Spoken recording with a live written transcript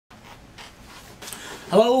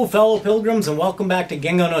Hello fellow pilgrims and welcome back to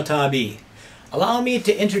Gengo no Tabi. Allow me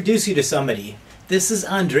to introduce you to somebody. This is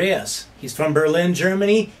Andreas. He's from Berlin,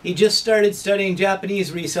 Germany. He just started studying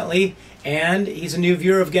Japanese recently and he's a new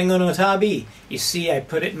viewer of Gengo no Tabi. You see, I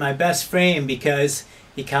put it in my best frame because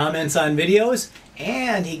he comments on videos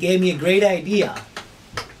and he gave me a great idea.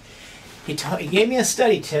 He gave me a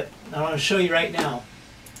study tip I want to show you right now.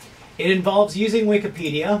 It involves using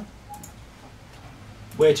Wikipedia,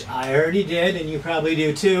 which I already did and you probably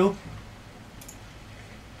do too.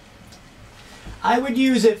 I would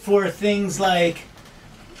use it for things like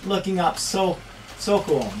looking up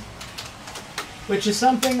sokuon, which is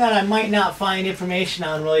something that I might not find information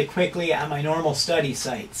on really quickly at my normal study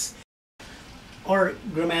sites, or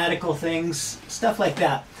grammatical things, stuff like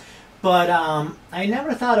that. But I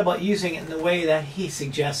never thought about using it in the way that he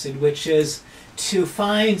suggested, which is to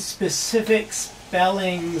find specific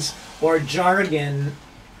spellings or jargon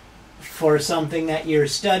for something that you're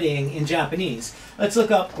studying in Japanese. Let's look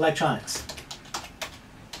up electronics.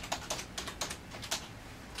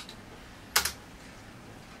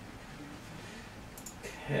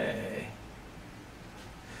 Okay.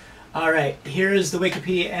 Alright, here's the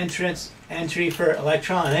Wikipedia entry for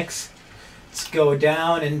electronics. Let's go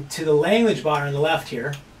down into the language bar on the left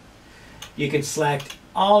here. You can select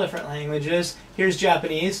all different languages. Here's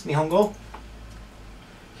Japanese, Nihongo.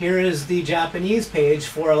 Here is the Japanese page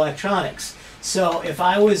for electronics. So if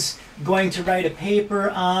I was going to write a paper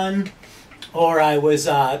on, or I was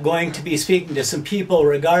going to be speaking to some people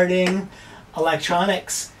regarding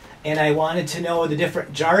electronics, and I wanted to know the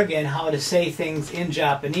different jargon, how to say things in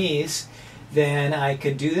Japanese, then I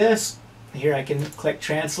could do this. Here I can click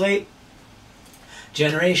translate.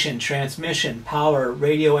 Generation, transmission, power,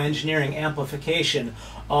 radio engineering, amplification,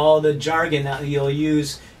 all the jargon that you'll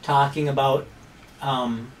use talking about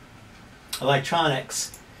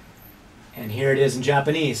electronics. And here it is in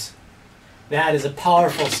Japanese. That is a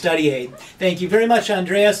powerful study aid. Thank you very much,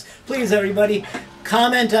 Andreas. Please, everybody,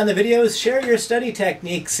 comment on the videos, share your study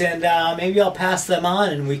techniques, and maybe I'll pass them on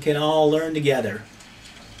and we can all learn together.